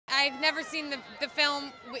I've never seen the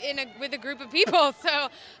film with a group of people, so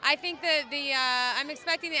I think that I'm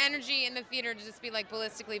expecting the energy in the theater to just be like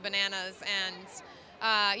ballistically bananas,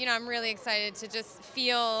 and you know, I'm really excited to just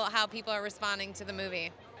feel how people are responding to the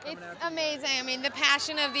movie. It's amazing. I mean, the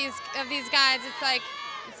passion of these guys,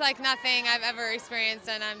 it's like nothing I've ever experienced,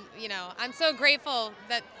 and I'm so grateful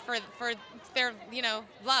that for their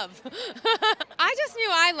love. I just knew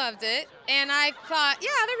I loved it, and I thought, yeah,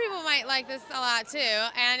 other people might like this a lot too,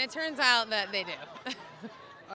 and it turns out that they do.